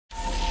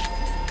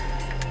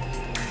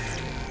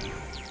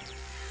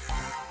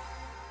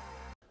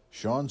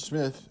Sean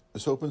Smith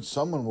is hoping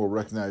someone will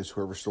recognize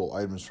whoever stole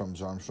items from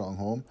his Armstrong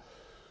home,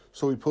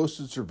 so he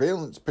posted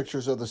surveillance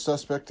pictures of the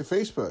suspect to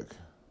Facebook.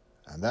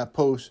 And that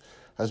post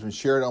has been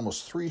shared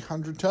almost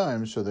 300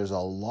 times, so there's a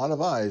lot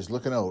of eyes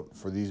looking out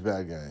for these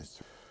bad guys.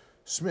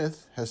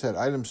 Smith has had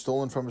items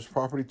stolen from his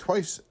property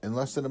twice in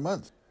less than a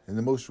month. In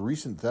the most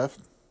recent theft,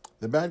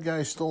 the bad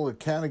guys stole a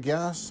can of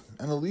gas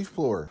and a leaf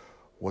blower.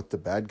 What the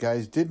bad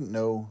guys didn't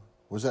know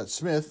was that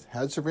Smith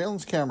had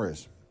surveillance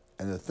cameras,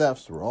 and the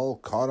thefts were all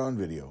caught on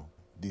video.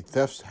 The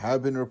thefts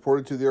have been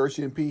reported to the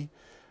RCMP,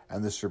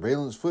 and the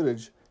surveillance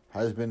footage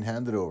has been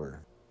handed over.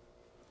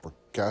 For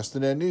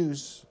Castanet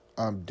News,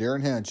 I'm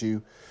Darren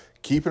Hanchew,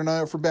 keeping an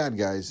eye out for bad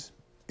guys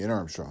in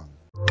Armstrong.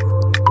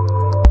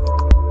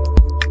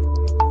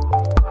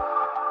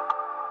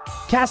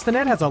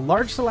 Castanet has a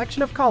large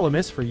selection of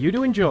columnists for you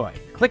to enjoy.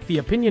 Click the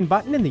opinion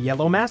button in the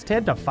yellow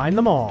masthead to find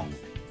them all.